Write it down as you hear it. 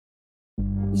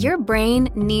Your brain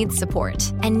needs support,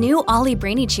 and new Ollie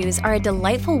Brainy Chews are a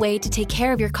delightful way to take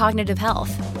care of your cognitive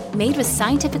health. Made with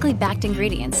scientifically backed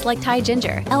ingredients like Thai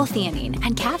ginger, L-theanine,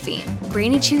 and caffeine,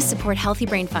 Brainy Chews support healthy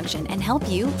brain function and help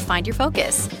you find your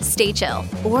focus, stay chill,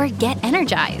 or get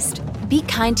energized. Be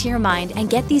kind to your mind and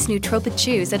get these nootropic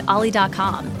chews at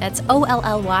ollie.com. That's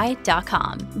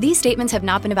OLLY.com. These statements have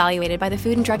not been evaluated by the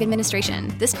Food and Drug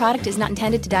Administration. This product is not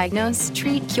intended to diagnose,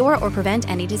 treat, cure, or prevent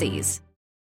any disease.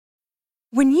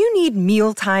 When you need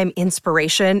mealtime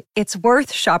inspiration, it's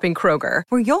worth shopping Kroger,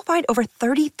 where you'll find over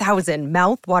 30,000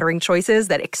 mouth-watering choices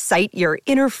that excite your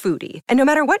inner foodie. And no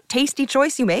matter what tasty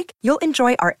choice you make, you'll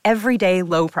enjoy our everyday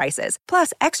low prices,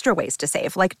 plus extra ways to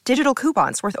save, like digital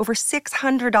coupons worth over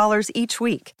 $600 each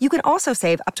week. You can also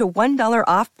save up to $1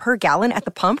 off per gallon at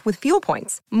the pump with fuel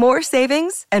points. More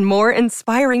savings and more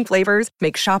inspiring flavors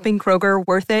make shopping Kroger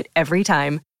worth it every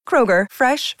time. Kroger,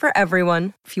 fresh for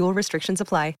everyone. Fuel restrictions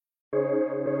apply.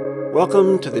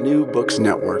 Welcome to the New Books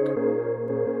Network.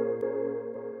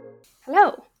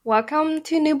 Hello, welcome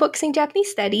to New Books in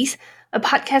Japanese Studies, a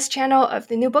podcast channel of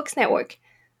the New Books Network.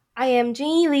 I am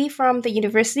Jinyi Lee from the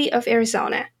University of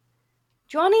Arizona.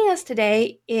 Joining us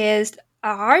today is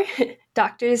our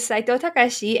Drs. Saito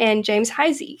Takashi and James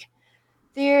Heisig.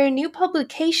 Their new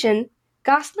publication,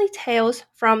 Ghastly Tales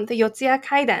from the Yotsuya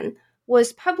Kaidan,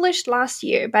 was published last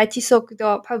year by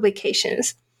Tisokudo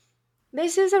Publications.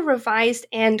 This is a revised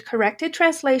and corrected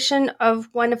translation of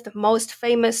one of the most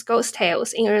famous ghost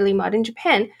tales in early modern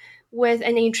Japan, with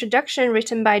an introduction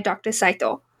written by Dr.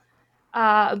 Saito.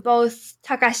 Both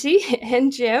Takashi and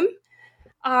Jim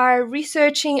are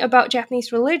researching about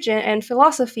Japanese religion and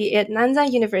philosophy at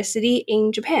Nanzan University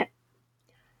in Japan.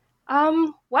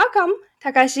 Welcome,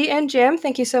 Takashi and Jim.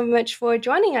 Thank you so much for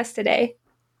joining us today.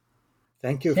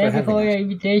 Thank you for having us. Thank you for your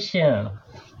invitation.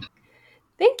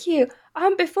 Thank you.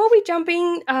 Before we jump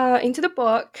into the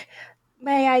book,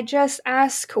 may I just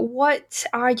ask, what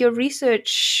are your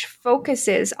research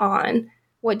focuses on?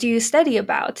 What do you study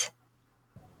about?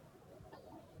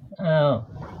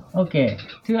 Okay.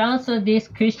 To answer this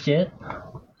question,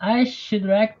 I should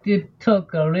like to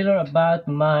talk a little about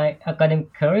my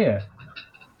academic career.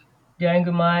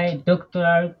 During my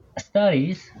doctoral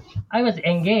studies, I was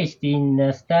engaged in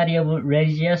the study of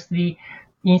religiously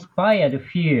inspired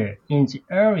fear in the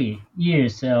early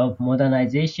years of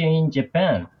modernization in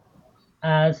Japan.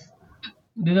 As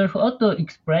Rudolf Otto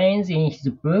explains in his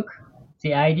book,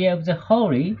 The Idea of the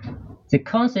Holy, the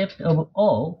concept of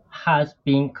awe has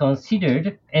been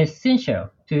considered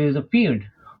essential to the field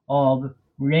of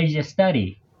religious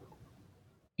study.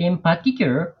 In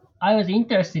particular, I was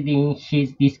interested in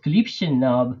his description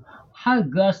of how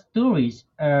ghost stories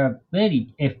are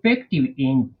very effective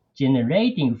in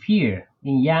generating fear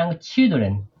in young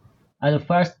children as a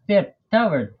first step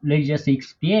toward religious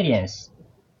experience.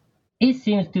 It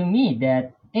seems to me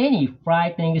that any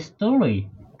frightening story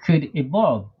could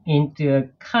evolve into a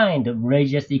kind of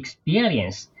religious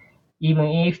experience, even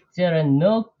if there are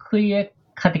no clear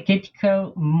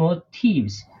catechetical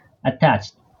motives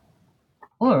attached.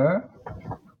 Or,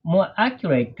 more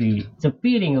accurately, the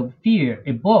feeling of fear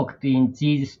evoked in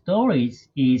these stories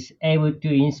is able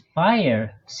to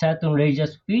inspire certain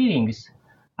religious feelings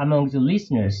among the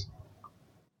listeners,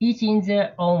 each in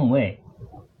their own way.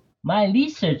 My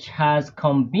research has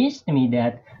convinced me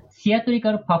that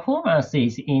theatrical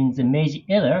performances in the Meiji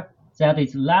era, that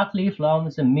is likely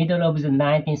from the middle of the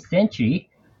 19th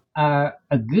century, are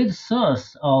a good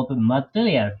source of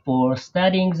material for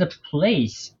studying the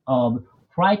place of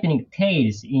frightening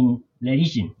tales in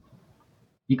religion,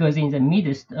 because in the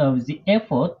midst of the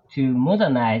effort to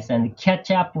modernize and catch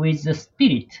up with the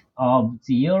spirit of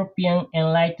the European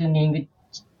enlightening,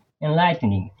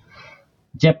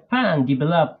 Japan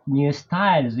developed new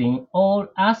styles in all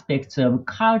aspects of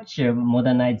culture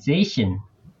modernization,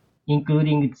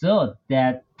 including those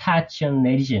that touch on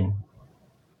religion.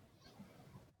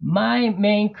 My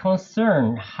main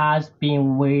concern has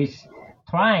been with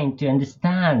trying to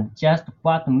understand just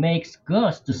what makes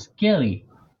ghosts scary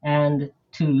and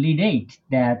to relate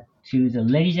that to the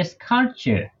religious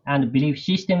culture and belief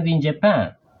systems in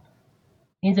Japan.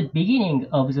 In the beginning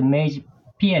of the Meiji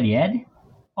period,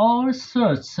 all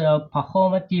sorts of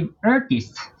performative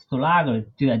artists struggled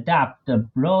to adapt a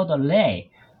broad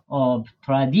array of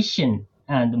tradition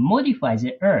and modify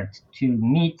the art to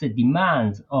meet the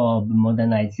demands of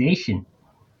modernization.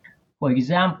 For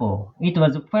example, it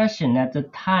was a fashion at the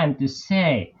time to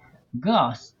say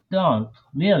ghosts don't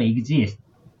really exist.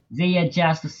 They are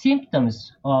just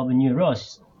symptoms of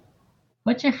neurosis.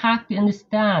 What you have to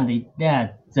understand is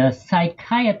that the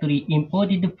psychiatry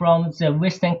imported from the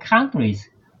Western countries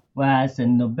was a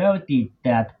novelty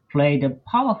that played a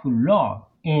powerful role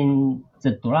in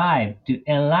the drive to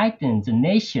enlighten the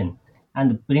nation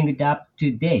and bring it up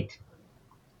to date.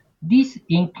 This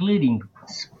including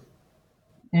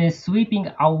sweeping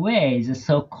away the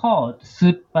so-called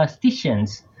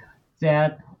superstitions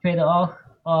that fed off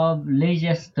of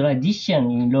religious tradition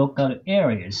in local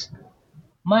areas.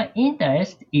 My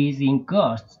interest is in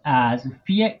ghosts as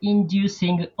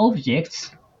fear-inducing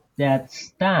objects that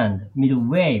stand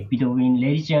midway between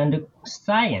religion and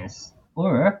science,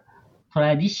 or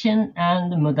tradition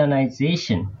and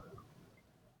modernization.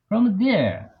 From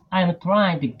there, I am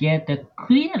trying to get a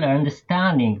clearer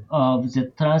understanding of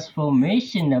the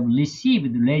transformation of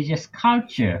received religious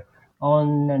culture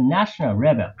on a national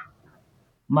level.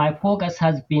 My focus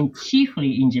has been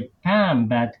chiefly in Japan,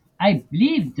 but I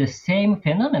believe the same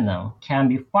phenomenon can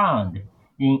be found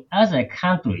in other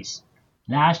countries,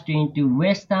 lashed into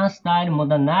Western style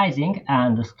modernizing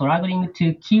and struggling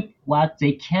to keep what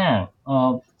they can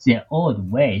of their old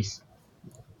ways.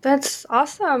 That's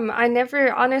awesome. I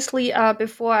never, honestly,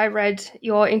 before I read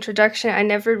your introduction, I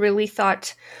never really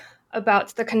thought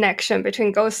about the connection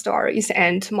between ghost stories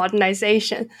and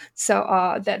modernization.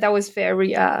 So that was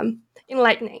very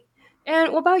enlightening.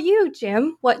 And what about you,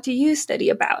 Jim? What do you study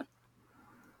about?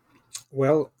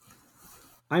 Well,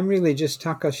 I'm really just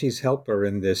Takashi's helper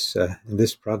in this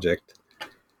project.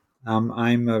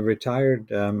 I'm a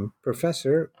retired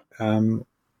professor,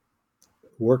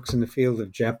 works in the field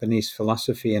of Japanese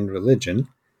philosophy and religion.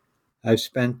 I've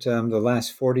spent the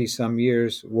last 40 some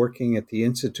years working at the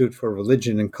Institute for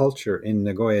Religion and Culture in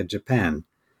Nagoya, Japan,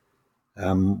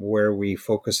 where we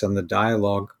focus on the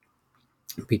dialogue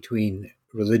between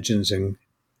religions and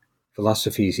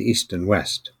philosophies East and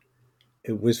West.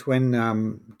 It was when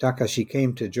Takashi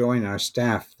came to join our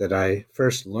staff that I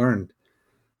first learned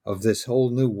of this whole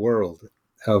new world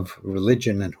of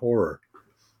religion and horror.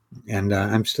 And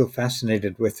I'm still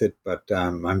fascinated with it, but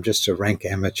I'm just a rank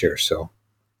amateur. So,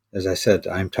 as I said,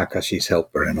 I'm Takashi's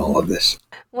helper in all of this.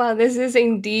 Well, this is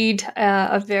indeed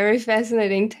a very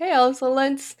fascinating tale. So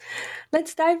let's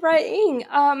dive right in.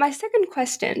 My second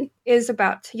question is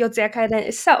about Yotsuya Kaiden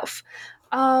itself.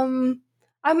 I'm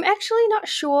actually not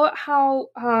sure how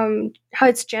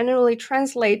it's generally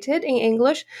translated in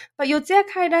English, but Yotsuya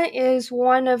Kaiden is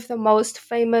one of the most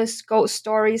famous ghost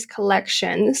stories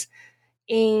collections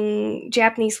in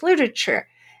Japanese literature,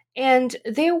 and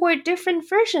there were different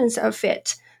versions of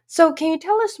it. So can you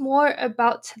tell us more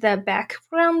about the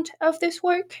background of this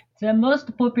work? The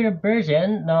most popular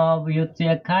version of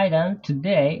Yotsuya Kaidan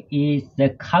today is the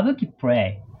Kabuki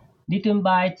play, written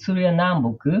by Tsuruya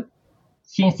Namboku,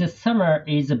 since the summer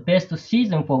is the best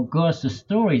season for ghost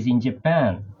stories in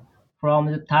Japan, from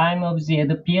the time of the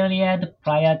Edo period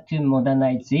prior to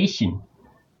modernization.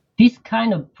 This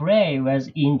kind of play was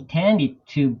intended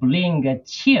to bring a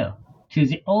chill to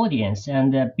the audience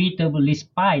and a bit of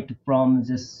respite from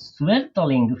the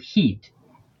sweltering heat.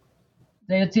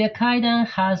 The Yotsuya Kaidan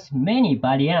has many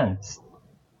variants.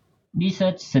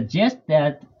 Research suggests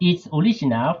that its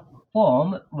original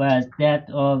form was that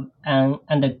of an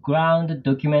underground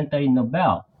documentary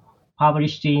novel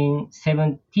published in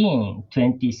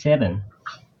 1727.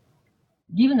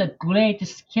 Given the great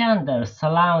scandal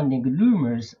surrounding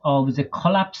rumors of the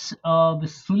collapse of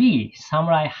 3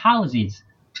 samurai houses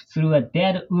through a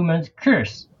dead woman's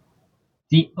curse,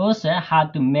 the author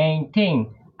had to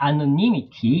maintain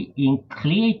anonymity in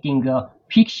creating a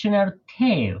fictional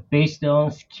tale based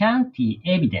on scanty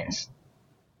evidence.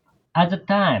 At the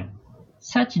time,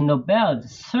 such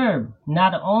novels served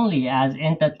not only as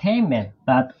entertainment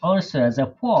but also as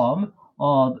a form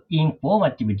of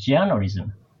informative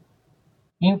journalism.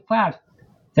 In fact,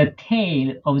 the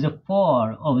tale of the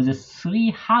fall of the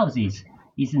 3 houses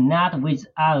is not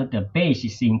without a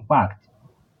basis in fact.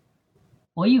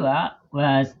 Oiwa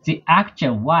was the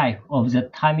actual wife of the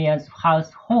Tamiya's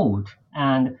household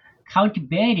and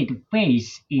cultivated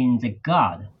faith in the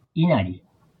god Inari,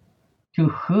 to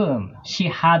whom she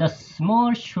had a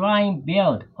small shrine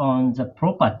built on the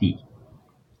property.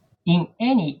 In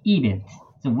any event,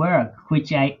 the work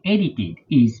which I edited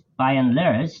is by and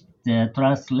large the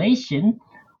translation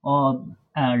of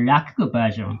a rakugo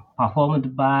version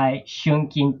performed by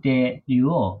Shunkinte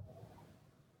Ryuo.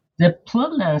 The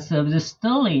provenance of the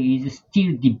story is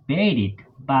still debated,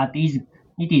 but it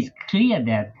is clear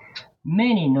that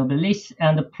many novelists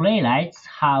and playwrights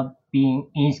have been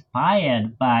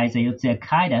inspired by the Yotsuya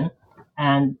Kaidan,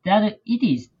 and that it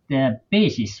is the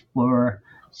basis for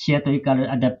theatrical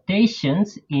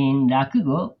adaptations in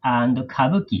rakugo and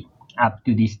kabuki up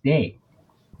to this day.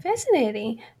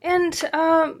 Fascinating. And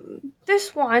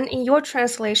this one, in your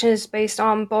translation, is based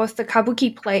on both the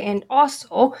kabuki play and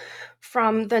also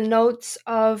from the notes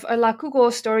of a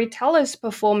Rakugo storyteller's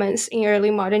performance in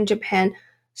early modern Japan.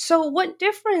 So, what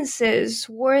differences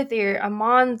were there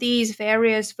among these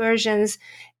various versions,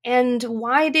 and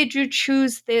why did you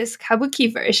choose this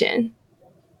kabuki version?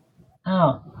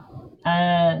 Oh,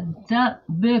 the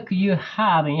book you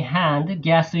have in hand,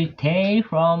 Ghastly Tale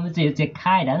from the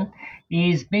Kaidan,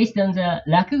 is based on the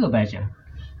Rakugo version,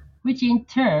 which in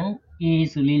turn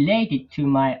is related to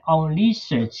my own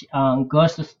research on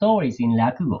ghost stories in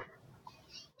Rakugo.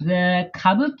 The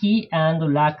Kabuki and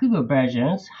Rakugo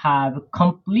versions have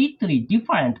completely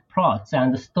different plots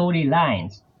and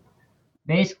storylines.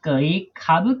 Basically,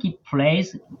 Kabuki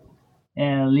plays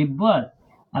revolve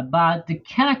about the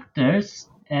characters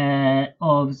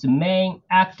of the main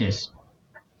actors.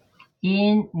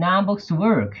 In Nambok's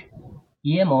work,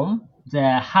 Iemon,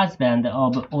 the husband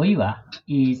of Oiwa,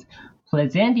 is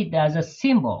presented as a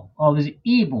symbol of the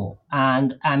evil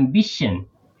and ambition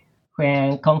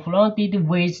when confronted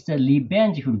with the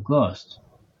revengeful ghost.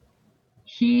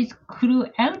 His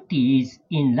cruelty is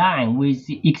in line with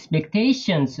the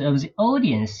expectations of the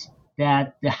audience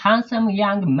that the handsome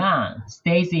young man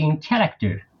stays in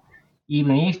character,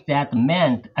 even if that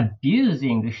meant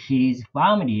abusing his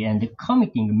family and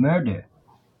committing murder.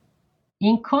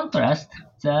 In contrast,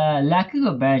 the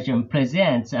Rakugo version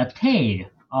presents a tale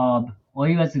of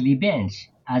Oiwa's revenge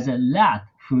as a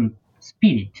wrathful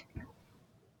spirit.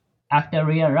 After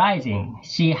realizing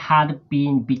she had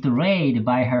been betrayed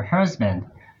by her husband,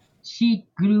 she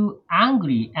grew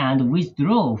angry and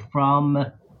withdrew from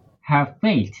her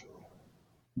fate,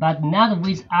 but not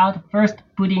without first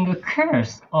putting a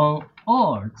curse on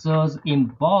all those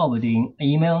involved in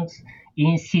Imon's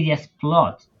insidious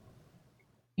plot.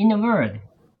 In a word,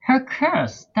 her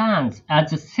curse stands at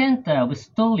the center of the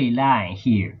storyline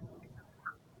here.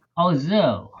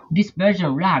 Although this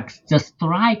version lacks the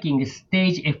striking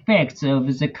stage effects of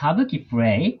the kabuki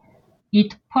play,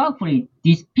 it powerfully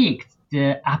depicts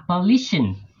the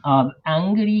apparition of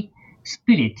angry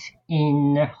spirit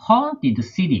in a haunted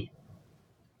city.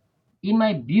 In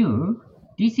my view,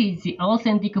 this is the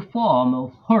authentic form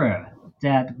of horror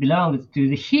that belongs to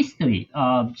the history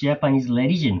of Japanese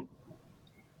religion.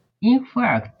 In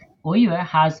fact, Oiwa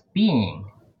has been,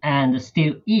 and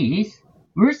still is,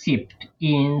 worshipped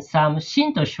in some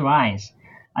Shinto shrines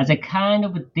as a kind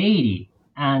of deity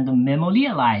and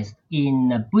memorialized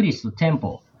in a Buddhist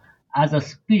temple as a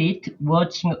spirit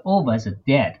watching over the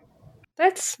dead.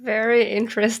 That's very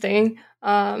interesting,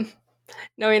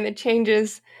 knowing the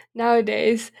changes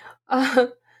nowadays. Uh,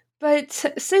 but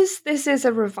since this is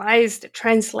a revised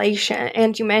translation,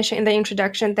 and you mentioned in the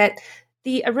introduction that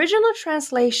the original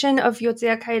translation of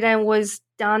Yotsuya Kaidan was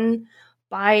done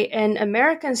by an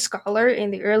American scholar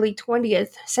in the early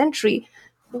 20th century,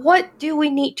 what do we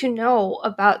need to know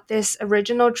about this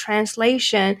original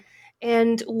translation,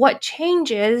 and what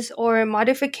changes or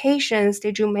modifications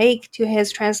did you make to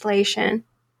his translation?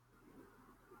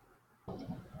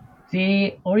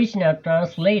 The original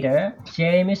translator,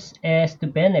 James S.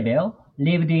 Beneville,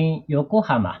 lived in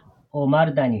Yokohama or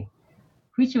Marudani,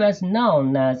 which was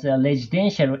known as a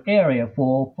residential area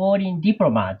for foreign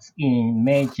diplomats in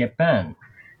Meiji Japan.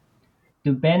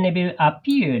 Beneville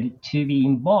appeared to be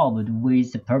involved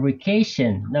with the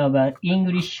publication of an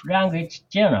English language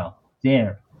journal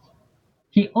there.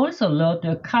 He also wrote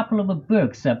a couple of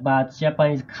books about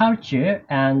Japanese culture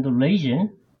and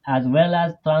religion, as well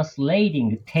as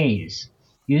translating tales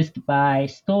used by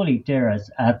storytellers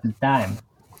at the time,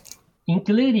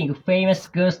 including famous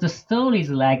ghost stories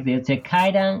like the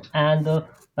Kaidan and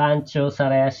Bancho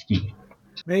Sarayashiki.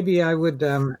 Maybe I would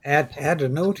add a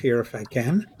note here if I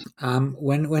can.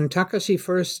 When Takashi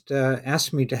first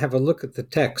asked me to have a look at the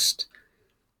text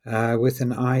with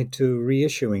an eye to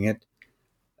reissuing it,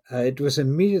 it was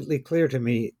immediately clear to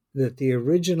me that the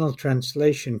original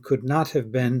translation could not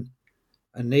have been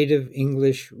a native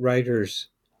English writer's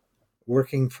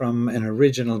working from an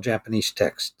original Japanese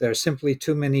text. There are simply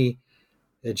too many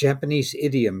Japanese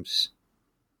idioms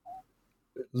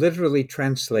literally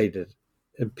translated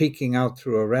and peeking out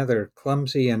through a rather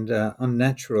clumsy and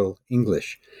unnatural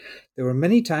English. There were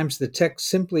many times the text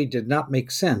simply did not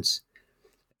make sense,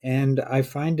 and I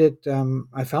found it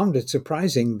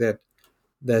surprising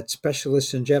that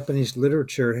specialists in Japanese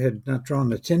literature had not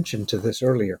drawn attention to this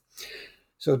earlier.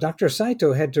 So Dr.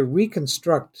 Saito had to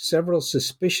reconstruct several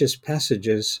suspicious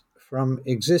passages from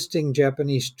existing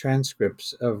Japanese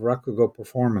transcripts of Rakugo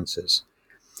performances,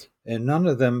 and none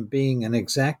of them being an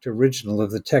exact original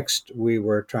of the text we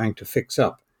were trying to fix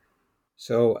up.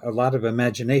 So a lot of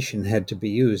imagination had to be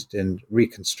used in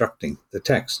reconstructing the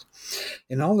text.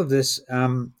 In all of this,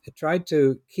 I tried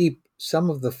to keep some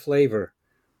of the flavor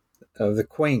of the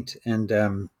quaint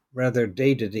and rather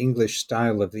dated English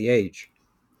style of the age.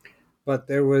 But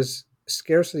there was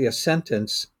scarcely a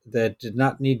sentence that did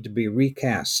not need to be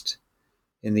recast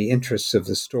in the interests of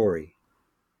the story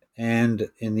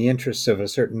and in the interests of a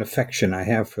certain affection I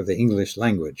have for the English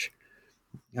language.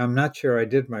 I'm not sure I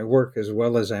did my work as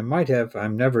well as I might have.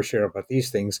 I'm never sure about these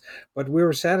things, but we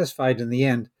were satisfied in the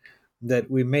end that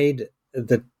we made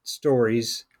the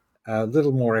stories a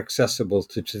little more accessible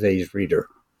to today's reader.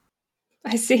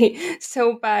 I see.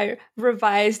 So by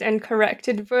revised and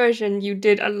corrected version, you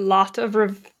did a lot of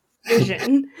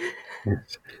revision.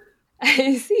 Yes.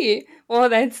 I see. Well,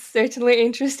 that's certainly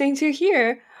interesting to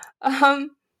hear.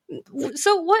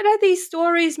 So what are these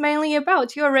stories mainly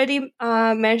about? You already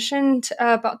mentioned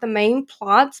about the main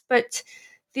plots, but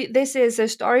this is a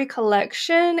story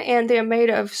collection and they're made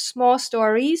of small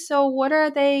stories. So what are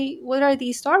they? What are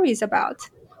these stories about?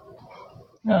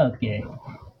 Okay.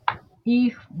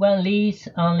 If one reads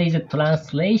only the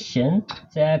translation,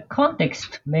 the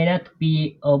context may not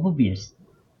be obvious.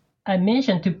 I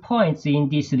mention 2 points in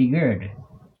this regard.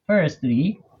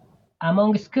 Firstly,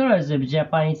 among scholars of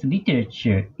Japanese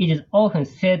literature, it is often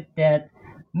said that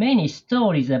many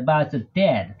stories about the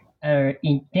dead are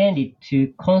intended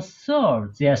to console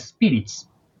their spirits.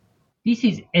 This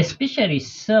is especially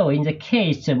so in the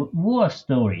case of war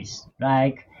stories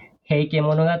like Heike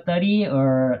Monogatari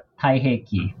or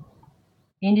Taiheki.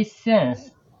 In this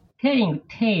sense, telling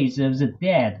tales of the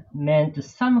dead meant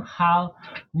somehow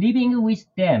living with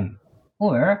them,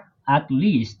 or at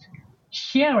least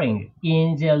sharing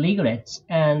in their regrets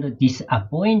and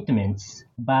disappointments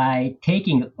by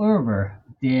taking over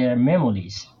their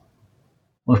memories.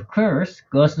 Of course,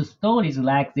 ghost stories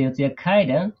like the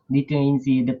Kaiden, written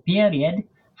in the period,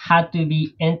 had to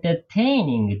be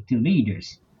entertaining to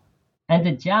readers, and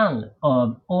the genre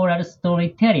of oral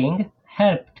storytelling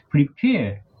helped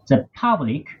prepare the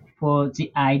public for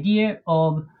the idea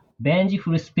of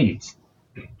vengeful spirits.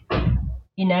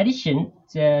 In addition,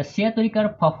 the theatrical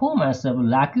performance of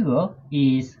rakugo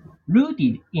is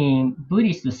rooted in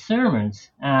Buddhist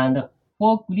sermons and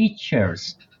folk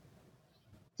rituals.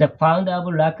 The founder of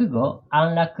rakugo,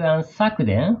 Anrakuan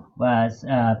Sakuden, was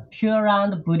a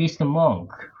Pure-Land Buddhist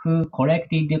monk who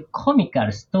collected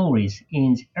comical stories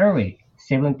in the early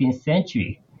 17th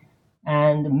century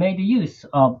and made use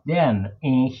of them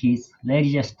in his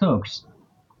religious talks.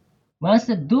 Once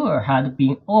the door had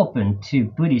been opened to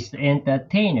Buddhist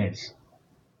entertainers,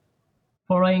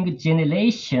 following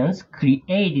generations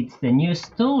created the new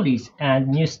stories and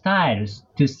new styles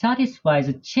to satisfy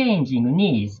the changing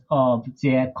needs of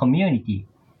their community.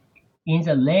 In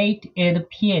the late Edo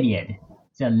period,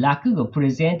 the rakugo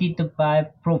presented by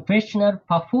professional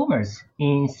performers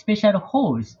in special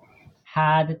halls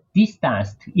had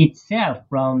distanced itself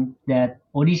from the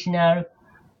original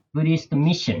Buddhist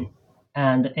mission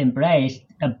and embraced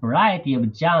a variety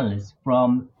of genres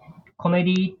from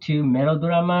comedy to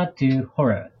melodrama to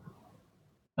horror.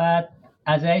 But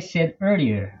as I said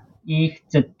earlier, if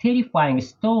the terrifying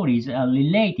stories are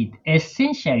related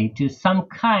essentially to some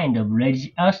kind of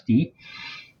religiosity,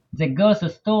 the ghost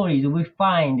stories we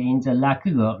find in the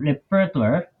rakugo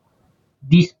repertoire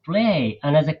display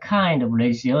another kind of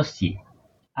religiosity,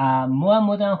 a more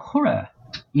modern horror,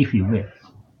 if you will.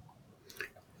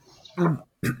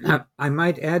 I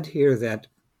might add here that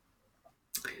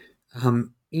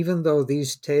even though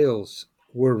these tales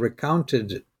were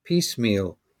recounted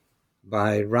piecemeal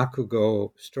by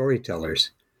rakugo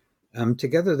storytellers,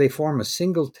 together they form a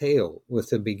single tale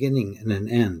with a beginning and an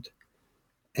end.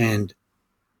 And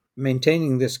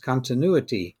maintaining this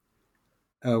continuity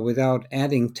without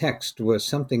adding text was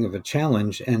something of a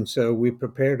challenge, and so we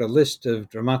prepared a list of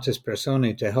dramatis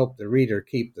personae to help the reader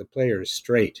keep the players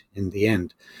straight in the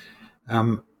end.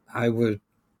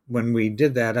 When we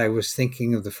did that, I was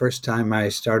thinking of the first time I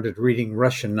started reading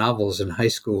Russian novels in high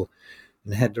school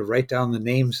and had to write down the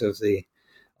names of the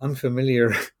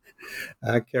unfamiliar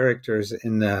characters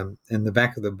in the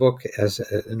back of the book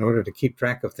in order to keep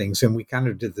track of things. And we kind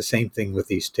of did the same thing with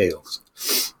these tales.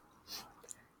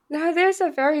 Now, there's a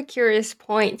very curious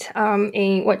point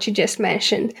in what you just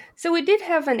mentioned. So we did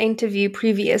have an interview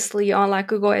previously on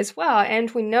rakugo as well,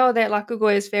 and we know that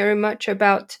rakugo is very much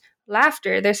about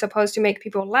laughter. They're supposed to make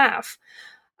people laugh.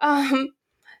 In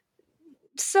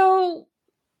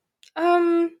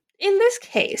this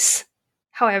case,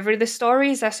 however, the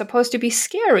stories are supposed to be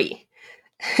scary.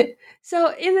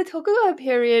 So in the Tokugawa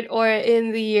period or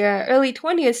in the early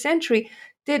 20th century,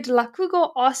 Did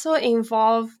Rakugo also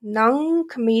involve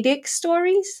non-comedic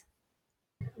stories?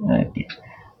 Okay.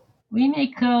 We may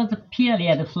call the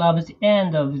period from the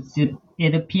end of the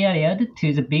Edo period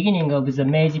to the beginning of the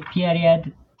Meiji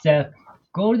period the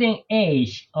golden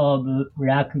age of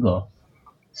Rakugo.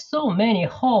 So many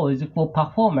halls for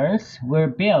performance were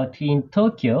built in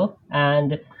Tokyo,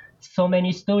 and so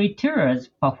many storytellers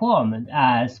performed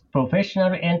as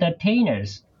professional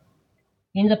entertainers.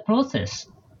 In the process,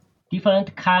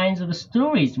 different kinds of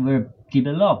stories were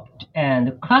developed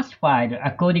and classified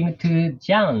according to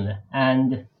genre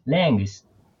and length.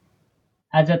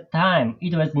 At that time,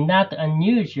 it was not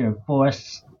unusual for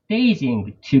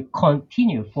staging to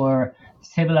continue for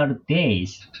several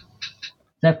days.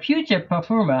 The future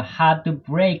performer had to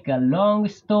break a long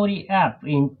story up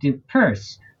into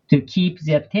parts to keep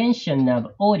the attention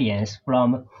of audience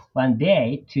from one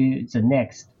day to the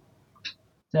next.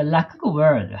 The Rakugo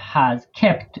world has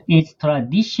kept its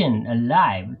tradition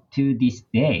alive to this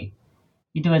day.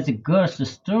 It was the ghost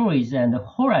stories and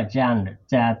horror genre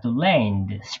that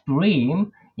reigned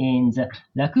supreme in the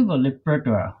Rakugo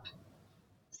repertoire.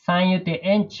 Sanyute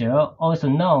Encho, also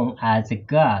known as the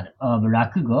god of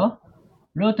Rakugo,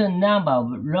 wrote a number of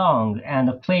long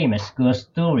and famous ghost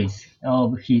stories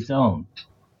of his own,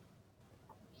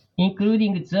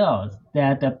 including those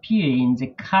that appear in the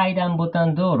Kaidan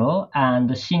Botandoro and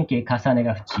Shinke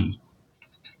Kasanegafuchi.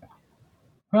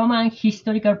 From an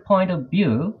historical point of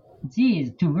view,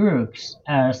 these two works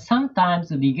are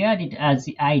sometimes regarded as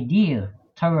the ideal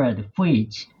toward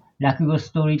which Rakugo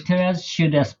storytellers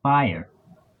should aspire.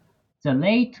 The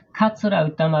late Katsura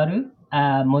Utamaru,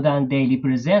 a modern-day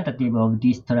representative of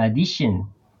this tradition,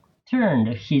 turned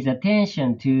his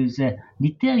attention to the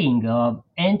retelling of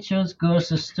Encho's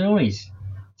ghost stories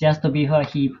just before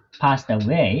he passed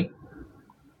away.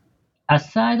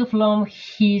 Aside from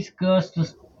his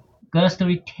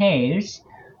ghostly tales,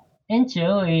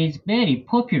 Encho is very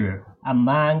popular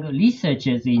among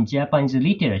researchers in Japanese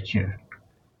literature.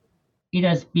 It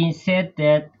has been said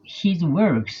that his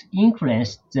works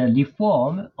influenced the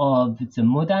reform of the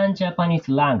modern Japanese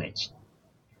language.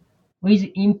 With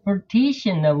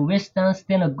importation of Western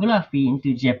stenography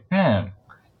into Japan,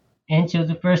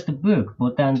 Encho's first book,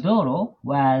 Botandoro,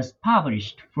 was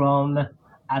published from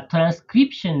a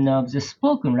transcription of the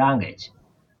spoken language,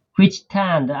 which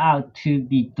turned out to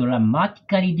be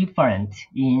dramatically different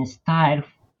in style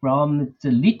from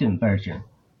the written version.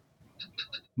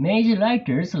 Meiji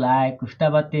writers like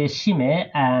Futabate Shime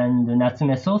and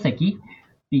Natsume Soseki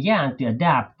began to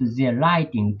adapt their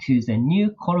writing to the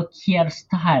new colloquial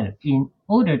style in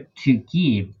order to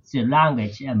give the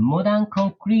language a more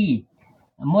concrete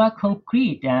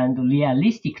and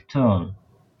realistic tone.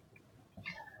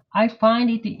 I find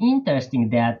it interesting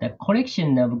that a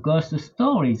collection of ghost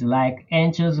stories like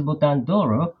Encho's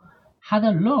Botandoro had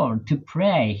a role to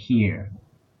play here.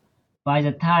 By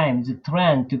the time the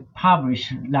trend to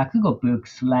publish Rakugo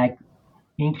books like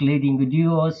including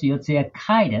Ryuo's Yotsuya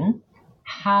Kaiden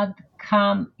had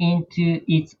come into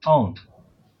its own,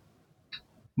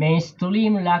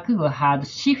 mainstream Rakugo had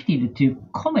shifted to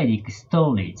comedic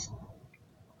stories.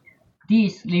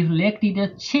 This reflected a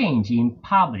change in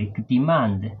public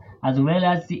demand as well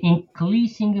as the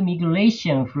increasing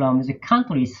migration from the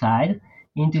countryside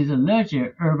into the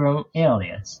larger urban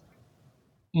areas.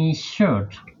 In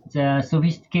short, the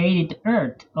sophisticated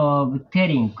art of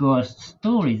telling ghost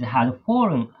stories had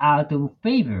fallen out of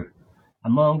favor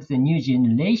among the new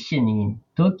generation in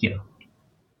Tokyo.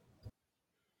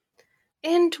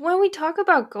 And when we talk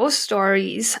about ghost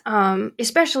stories,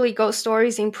 especially ghost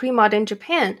stories in pre-modern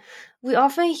Japan, we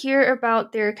often hear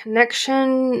about their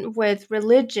connection with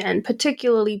religion,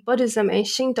 particularly Buddhism and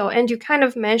Shinto. And you kind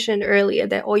of mentioned earlier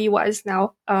that Oiwa is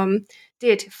now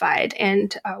deified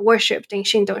and worshipped in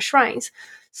Shinto shrines.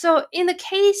 So in the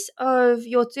case of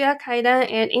Yotsuya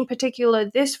Kaidan, and in particular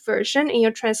this version in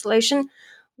your translation,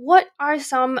 what are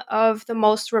some of the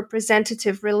most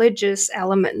representative religious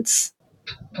elements?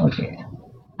 Okay.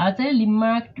 As I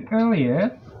remarked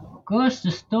earlier,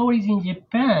 ghost stories in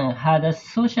Japan had a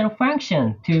social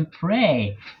function to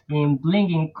play in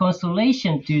bringing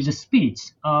consolation to the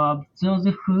spirits of those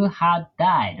who had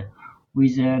died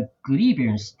with a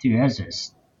grievance to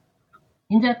others.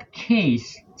 In that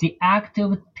case, the act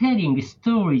of telling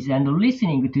stories and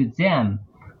listening to them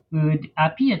would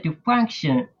appear to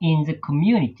function in the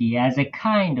community as a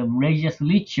kind of religious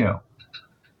ritual.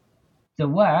 The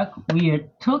work we are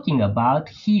talking about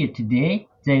here today,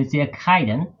 the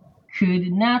Kaiden,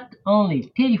 could not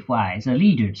only terrify the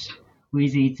readers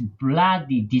with its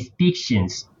bloody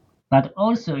depictions, but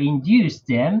also induce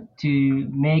them to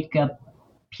make a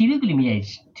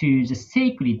pilgrimage to the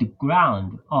sacred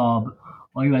ground of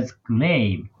Oiwa's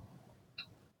grave.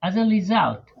 As a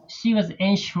result, she was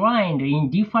enshrined in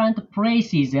different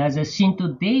places as a Shinto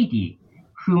deity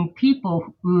whom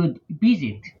people would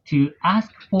visit to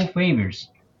ask for favors.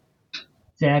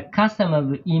 The custom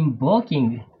of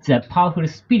invoking the powerful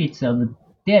spirits of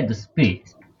dead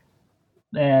spirits,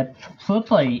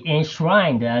 properly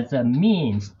enshrined as a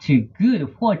means to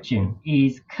good fortune,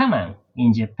 is common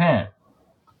in Japan.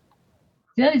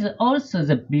 There is also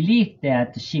the belief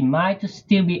that she might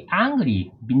still be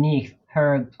angry beneath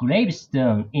her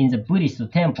gravestone in the Buddhist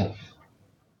temple.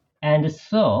 And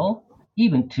so,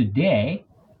 even today,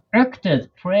 actors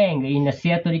playing in a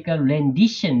theatrical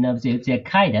rendition of the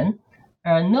Kaidan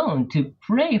are known to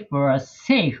pray for a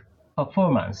safe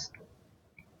performance.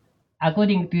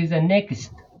 According to the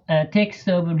next text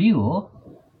of Ryu,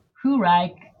 who,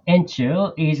 like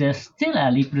Encho, is still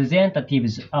a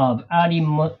representative of early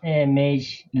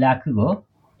Meiji Rakugo,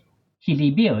 he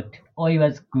rebuilt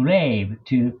Oiwa's grave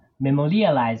to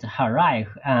memorialize her life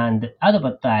and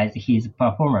advertise his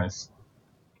performance.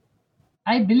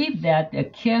 I believe that a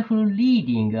careful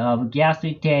reading of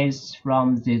ghastly tales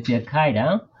from the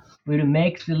Kaidan will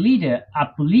make the reader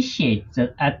appreciate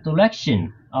the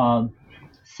attraction of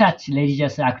such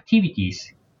religious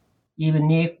activities,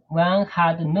 even if one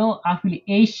had no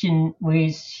affiliation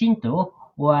with Shinto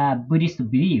or Buddhist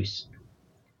beliefs.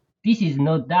 This is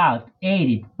no doubt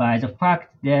aided by the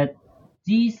fact that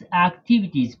these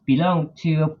activities belong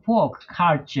to a folk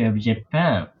culture of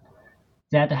Japan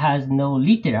that has no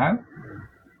literal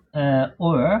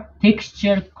or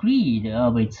textual creed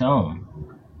of its own.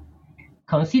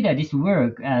 Consider this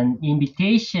work an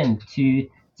invitation to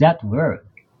that work.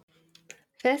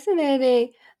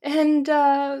 Fascinating. And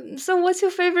so, what's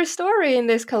your favorite story in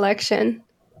this collection?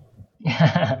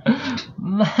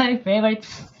 My favorite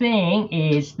thing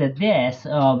is the death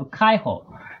of Kaiho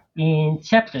in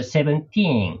chapter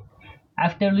 17.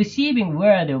 After receiving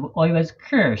word of Oiwa's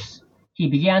curse, he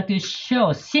began to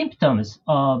show symptoms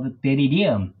of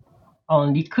delirium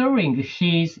on recalling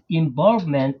his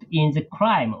involvement in the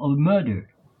crime of murder.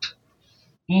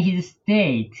 In his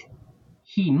state,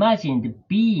 he imagined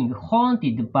being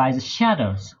haunted by the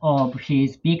shadows of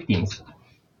his victims.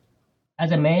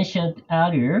 As I mentioned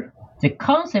earlier, the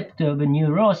concept of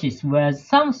neurosis was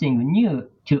something new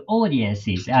to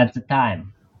audiences at the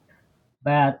time.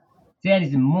 But there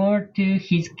is more to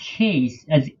his case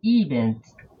as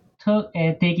events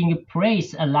taking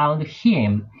place around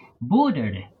him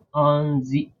bordered on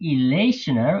the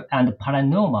irrational and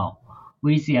paranormal,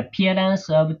 with the appearance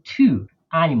of two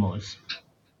animals,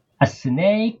 a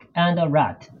snake and a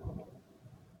rat.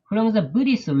 From the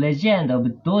Buddhist legend of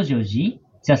Dojoji,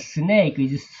 the snake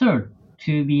is thought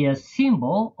to be a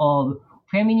symbol of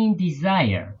feminine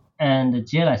desire and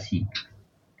jealousy.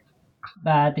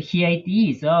 But here it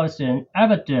is also an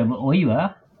avatar of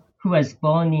Oiwa, who was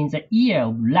born in the year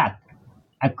of rat,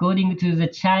 according to the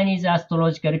Chinese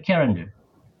astrological calendar.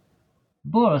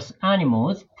 Both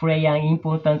animals play an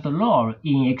important role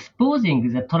in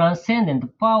exposing the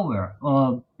transcendent power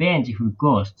of vengeful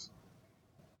ghosts.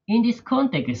 In this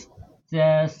context,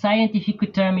 the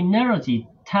scientific terminology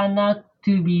turned out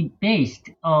to be based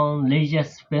on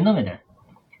religious phenomena,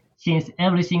 since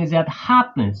everything that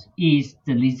happens is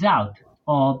the result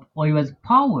of Oiwa's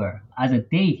power as a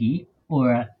deity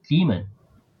or a demon.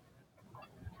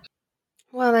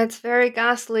 Well, that's very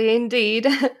ghastly indeed.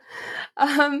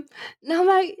 Now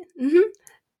my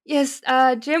yes,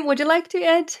 Jim, would you like to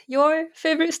add your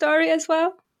favorite story as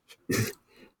well?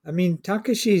 I mean,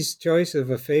 Takashi's choice of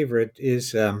a favorite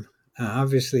is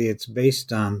obviously it's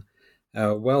based on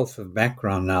a wealth of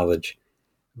background knowledge,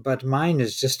 but mine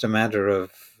is just a matter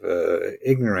of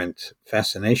ignorant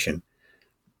fascination.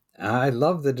 I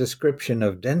love the description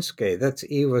of Densuke, that's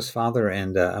Iwa's father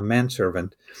and a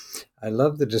manservant. I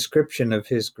love the description of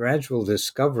his gradual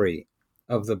discovery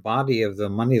of the body of the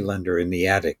moneylender in the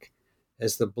attic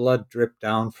as the blood dripped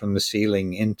down from the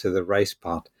ceiling into the rice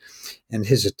pot, and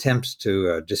his attempts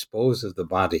to dispose of the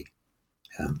body.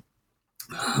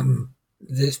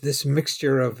 This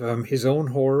mixture of his own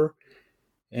horror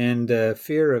and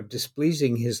fear of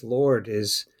displeasing his lord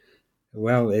is,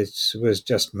 well, it was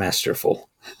just masterful.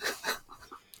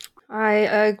 I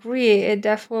agree.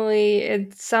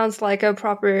 It sounds like a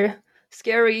proper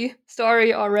scary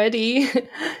story already.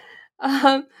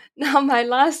 Now my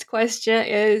last question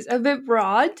is a bit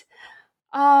broad.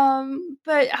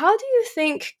 But how do you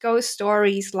think ghost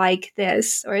stories like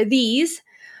this or these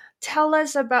tell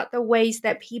us about the ways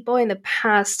that people in the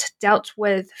past dealt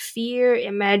with fear,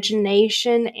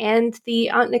 imagination, and the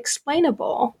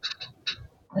unexplainable?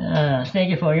 Thank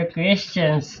you for your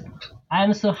questions.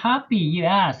 I'm so happy you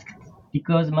asked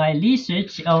because my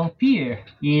research on fear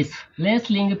is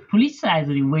wrestling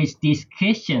precisely with this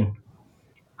question.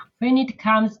 When it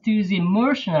comes to the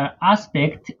emotional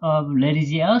aspect of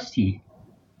religiosity,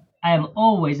 I am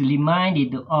always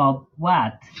reminded of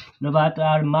what Robert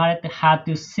R. Marett had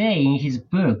to say in his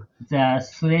book, The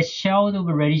Threshold of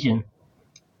Religion.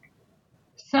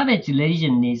 Savage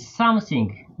religion is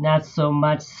something not so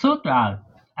much sought out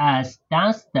as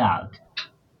danced out.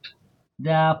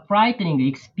 The frightening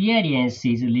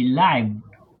experiences relived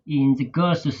in the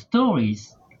ghost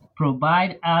stories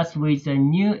provide us with a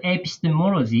new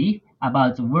epistemology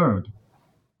about the world,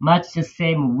 much the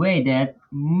same way that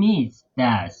myth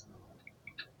does.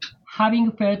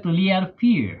 Having felt real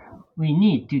fear, we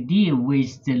need to deal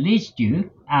with the residue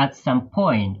at some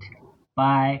point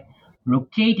by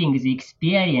locating the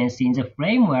experience in the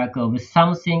framework of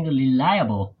something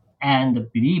reliable and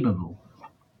believable.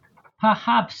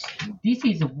 Perhaps this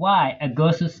is why a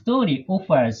ghost story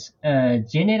offers a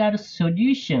general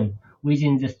solution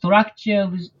within the structure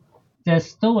of the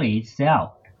story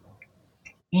itself.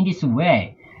 In this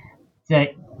way,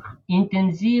 the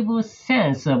intangible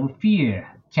sense of fear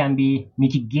can be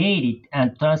mitigated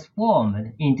and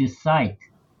transformed into sight.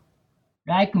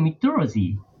 Like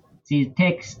mythology, these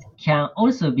texts can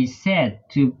also be said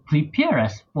to prepare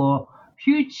us for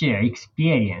future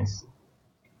experience.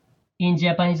 In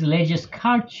Japanese religious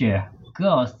culture,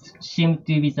 ghosts seem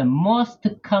to be the most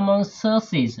common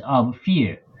sources of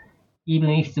fear, even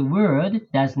if the word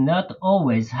does not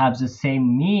always have the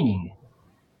same meaning.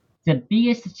 The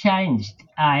biggest challenge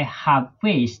I have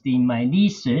faced in my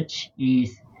research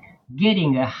is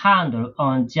getting a handle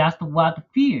on just what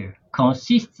fear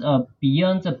consists of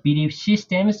beyond the belief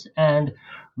systems and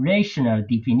rational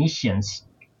definitions.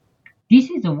 This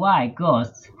is why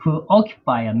ghosts, who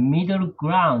occupy a middle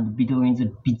ground between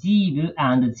the visible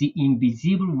and the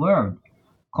invisible world,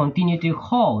 continue to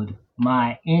hold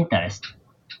my interest.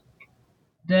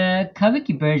 The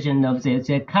Kabuki version of the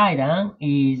Kaidan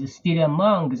is still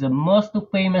among the most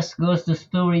famous ghost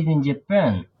stories in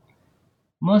Japan.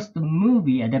 Most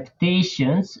movie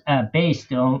adaptations are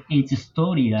based on its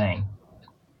storyline.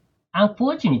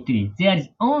 Unfortunately, there is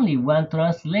only one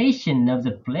translation of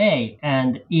the play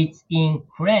and it's in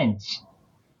French.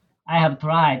 I have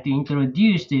tried to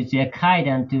introduce the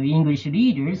Kaidan to English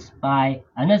readers by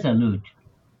another route.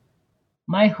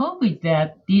 My hope is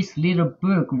that this little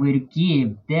book will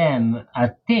give them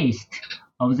a taste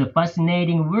of the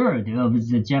fascinating world of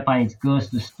the Japanese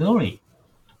ghost story.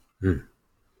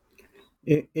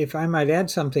 If I might add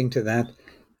something to that,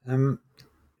 um,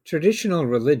 traditional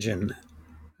religion,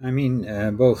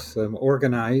 both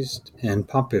organized and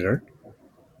popular,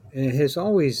 has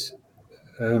always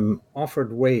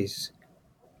offered ways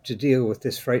to deal with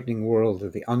this frightening world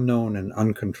of the unknown and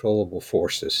uncontrollable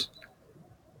forces.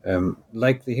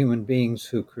 Like the human beings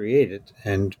who create it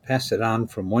and pass it on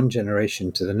from one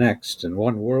generation to the next and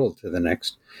one world to the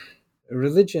next,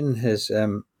 religion has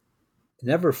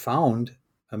never found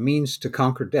a means to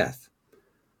conquer death,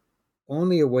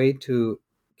 only a way to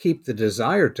keep the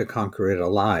desire to conquer it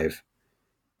alive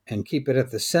and keep it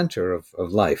at the center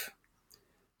of life.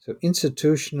 So,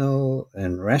 institutional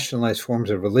and rationalized forms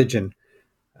of religion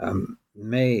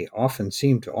may often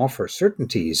seem to offer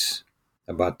certainties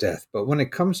about death, but when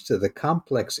it comes to the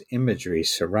complex imagery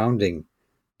surrounding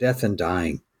death and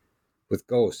dying, with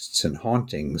ghosts and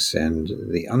hauntings and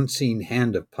the unseen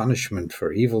hand of punishment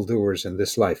for evildoers in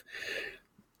this life,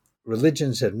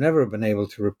 religions have never been able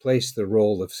to replace the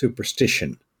role of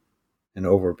superstition and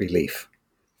overbelief.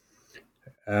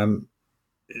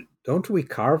 Don't we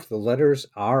carve the letters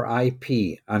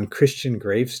R.I.P. on Christian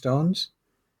gravestones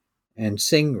and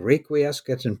sing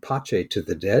Requiescat in pace to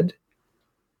the dead?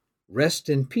 Rest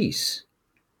in peace.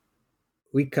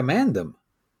 We command them,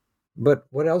 but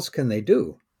what else can they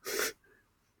do?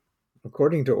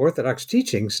 According to Orthodox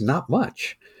teachings, not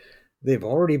much. They've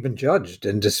already been judged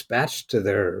and dispatched to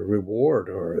their reward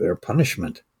or their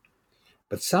punishment.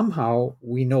 But somehow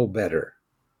we know better,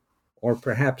 or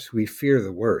perhaps we fear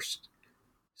the worst.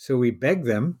 So we beg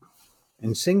them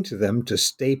and sing to them to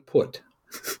stay put.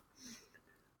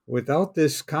 Without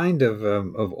this kind of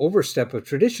overstep of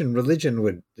tradition, religion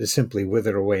would simply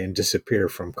wither away and disappear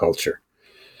from culture.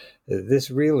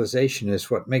 This realization is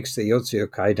what makes the Yotsuyo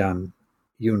Kaidan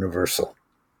universal.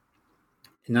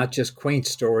 Not just quaint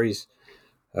stories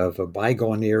of a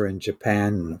bygone era in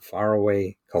Japan and a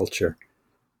faraway culture,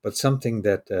 but something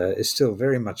that is still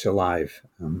very much alive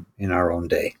in our own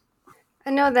day. I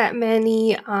know that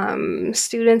many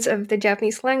students of the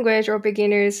Japanese language or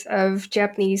beginners of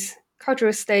Japanese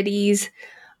cultural studies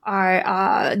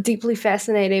are deeply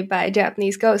fascinated by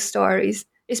Japanese ghost stories,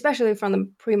 especially from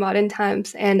the pre-modern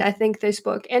times. And I think this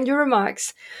book and your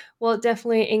remarks will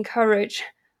definitely encourage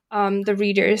the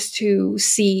readers to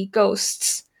see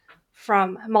ghosts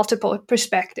from multiple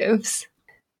perspectives.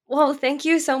 Well, thank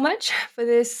you so much for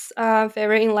this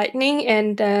very enlightening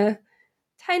and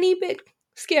tiny bit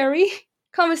scary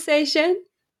conversation.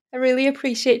 I really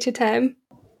appreciate your time.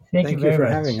 Thank Thank you you very for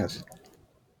much. having us.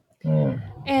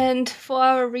 And for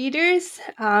our readers,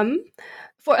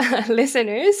 for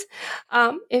listeners,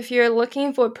 if you're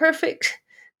looking for a perfect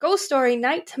ghost story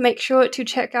night, make sure to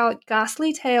check out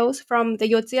Ghastly Tales from the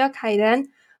Yotsuya Kaidan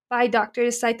by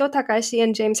Dr. Saito Takashi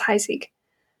and James Heisig.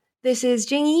 This is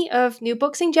Jingy of New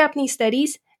Books in Japanese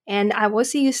Studies, and I will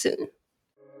see you soon.